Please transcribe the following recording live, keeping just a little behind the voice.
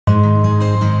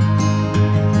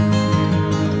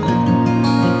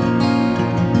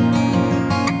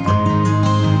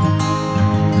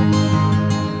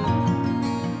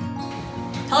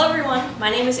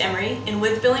is Emery, and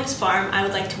with Billings Farm, I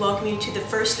would like to welcome you to the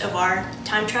first of our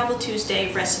Time Travel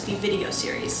Tuesday recipe video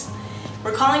series.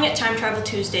 We're calling it Time Travel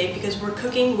Tuesday because we're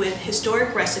cooking with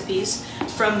historic recipes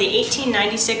from the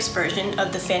 1896 version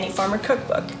of the Fannie Farmer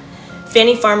cookbook.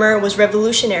 Fannie Farmer was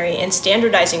revolutionary in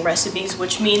standardizing recipes,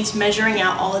 which means measuring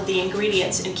out all of the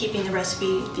ingredients and keeping the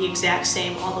recipe the exact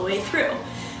same all the way through.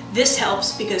 This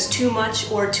helps because too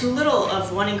much or too little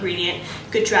of one ingredient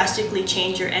could drastically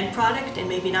change your end product and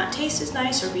maybe not taste as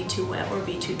nice or be too wet or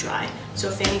be too dry. So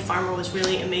Fannie Farmer was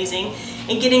really amazing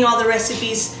in getting all the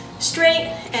recipes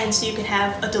straight, and so you can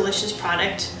have a delicious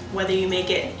product whether you make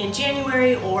it in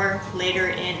January or later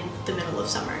in the middle of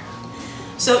summer.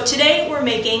 So today we're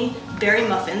making berry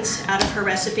muffins out of her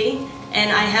recipe,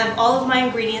 and I have all of my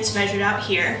ingredients measured out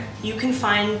here. You can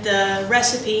find the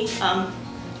recipe on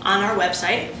our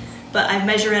website, but I've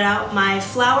measured out my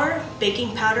flour,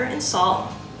 baking powder, and salt,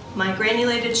 my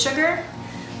granulated sugar,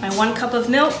 my 1 cup of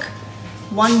milk,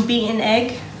 1 beaten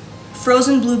egg,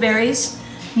 frozen blueberries.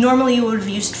 Normally you would have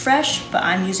used fresh, but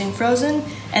I'm using frozen,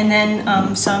 and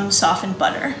then some softened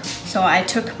butter. So I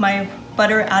took my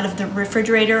butter out of the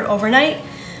refrigerator overnight,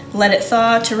 let it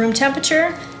thaw to room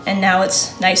temperature, and now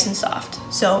it's nice and soft.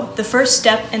 So the first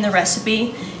step in the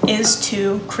recipe is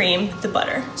to cream the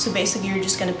butter. So basically you're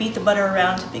just gonna beat the butter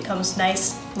around until it becomes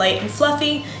nice, light, and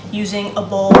fluffy using a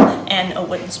bowl and a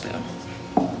wooden spoon.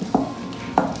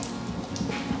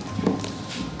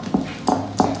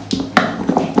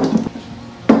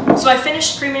 So I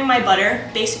finished creaming my butter.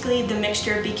 Basically the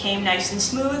mixture became nice and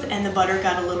smooth and the butter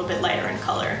got a little bit lighter in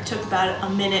color. It took about a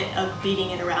minute of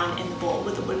beating it around in the bowl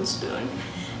with a wooden spoon.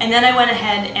 And then I went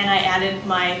ahead and I added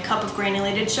my cup of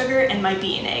granulated sugar and my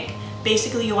beaten egg.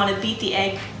 Basically you want to beat the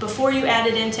egg before you add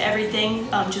it into everything,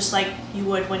 just like you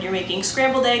would when you're making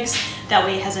scrambled eggs. That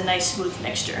way it has a nice smooth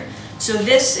mixture. So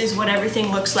this is what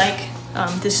everything looks like.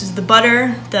 This is the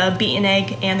butter, the beaten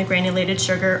egg, and the granulated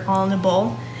sugar all in a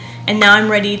bowl. And now I'm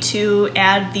ready to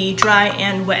add the dry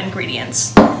and wet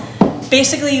ingredients.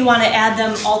 Basically you want to add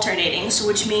them alternating, so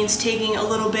which means taking a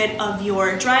little bit of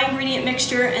your dry ingredient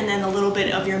mixture and then a little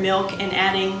bit of your milk and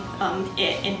adding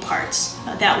it in parts.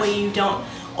 That way you don't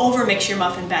overmix your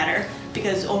muffin batter,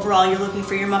 because overall you're looking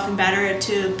for your muffin batter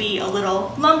to be a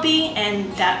little lumpy,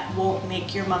 and that won't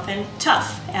make your muffin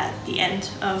tough at the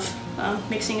end of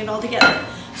mixing it all together.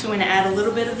 So I'm going to add a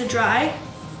little bit of the dry.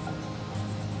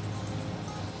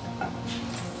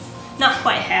 Not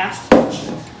quite half,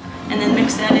 and then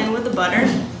mix that in with the butter.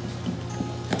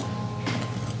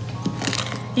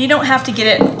 You don't have to get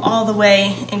it all the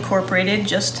way incorporated,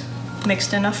 just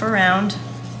mixed enough around.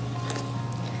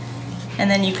 And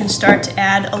then you can start to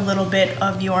add a little bit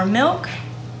of your milk.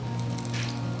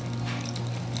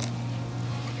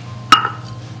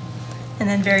 And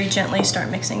then very gently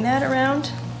start mixing that around.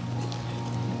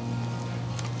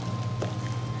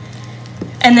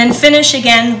 And then finish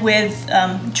again with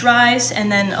dries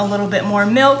and then a little bit more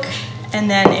milk. And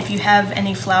then if you have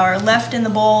any flour left in the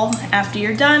bowl after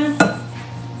you're done,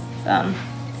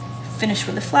 finish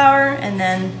with the flour and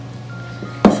then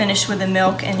finish with the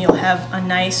milk, and you'll have a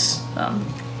nice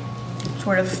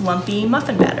sort of lumpy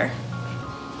muffin batter.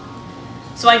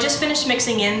 So I just finished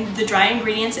mixing in the dry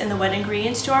ingredients and the wet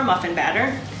ingredients to our muffin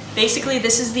batter. Basically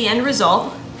this is the end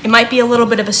result. It might be a little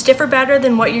bit of a stiffer batter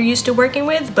than what you're used to working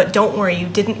with, but don't worry, you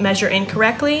didn't measure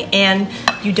incorrectly and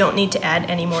you don't need to add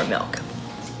any more milk.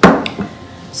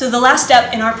 So the last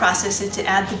step in our process is to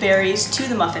add the berries to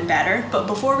the muffin batter, but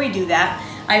before we do that,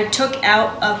 I took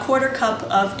out a 1/4 cup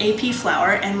of AP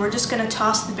flour, and we're just going to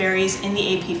toss the berries in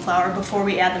the AP flour before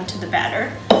we add them to the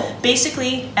batter.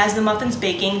 Basically, as the muffin's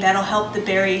baking, that'll help the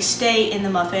berries stay in the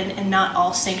muffin and not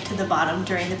all sink to the bottom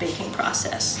during the baking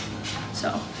process.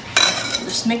 So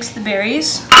just mix the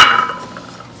berries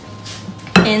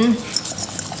in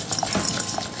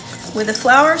with the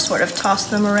flour, sort of toss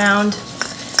them around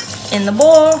in the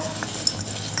bowl,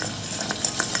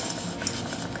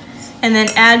 and then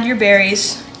add your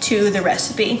berries to the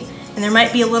recipe. And there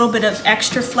might be a little bit of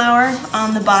extra flour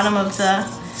on the bottom of the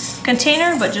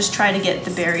container, but just try to get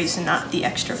the berries and not the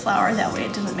extra flour. That way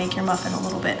it doesn't make your muffin a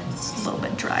little bit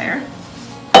drier.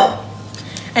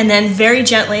 And then very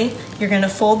gently, you're going to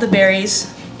fold the berries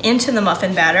into the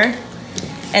muffin batter.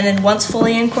 And then once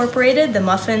fully incorporated, the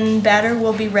muffin batter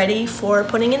will be ready for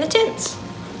putting in the tins.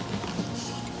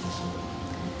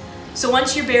 So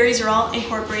once your berries are all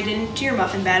incorporated into your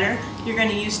muffin batter, you're going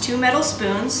to use 2 metal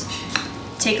spoons,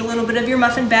 take a little bit of your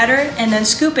muffin batter, and then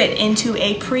scoop it into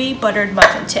a pre-buttered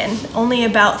muffin tin, only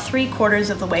about 3/4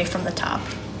 of the way from the top.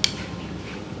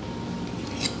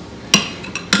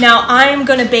 Now I'm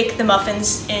going to bake the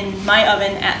muffins in my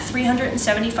oven at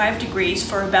 375 degrees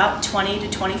for about 20 to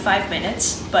 25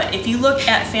 minutes. But if you look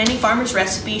at Fannie Farmer's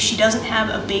recipe, she doesn't have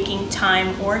a baking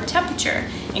time or temperature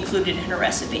included in her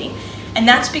recipe. And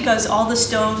that's because all the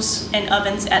stoves and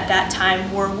ovens at that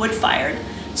time were wood-fired.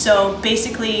 So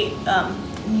basically,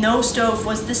 no stove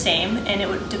was the same, and it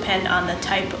would depend on the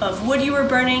type of wood you were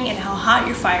burning and how hot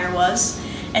your fire was.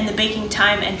 And the baking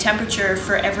time and temperature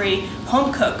for every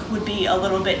home cook would be a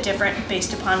little bit different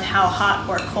based upon how hot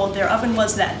or cold their oven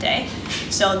was that day.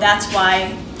 So that's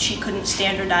why she couldn't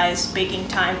standardize baking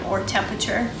time or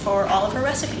temperature for all of her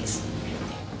recipes.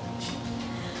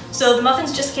 So the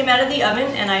muffins just came out of the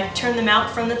oven, and I turned them out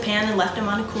from the pan and left them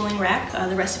on a cooling rack.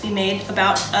 The recipe made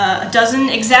about a dozen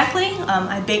exactly.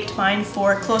 I baked mine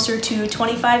for closer to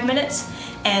 25 minutes,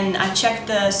 and I checked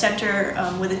the center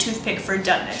with a toothpick for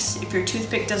doneness. If your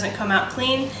toothpick doesn't come out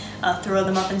clean, throw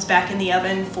the muffins back in the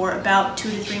oven for about 2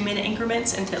 to 3 minute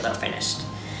increments until they're finished.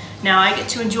 Now I get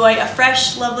to enjoy a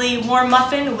fresh, lovely, warm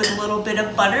muffin with a little bit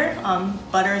of butter.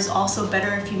 Butter is also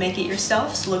better if you make it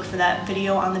yourself, so look for that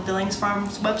video on the Billings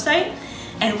Farm's website.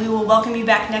 And we will welcome you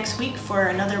back next week for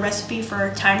another recipe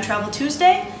for Time Travel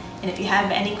Tuesday. And if you have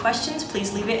any questions,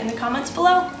 please leave it in the comments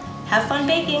below. Have fun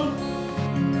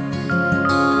baking!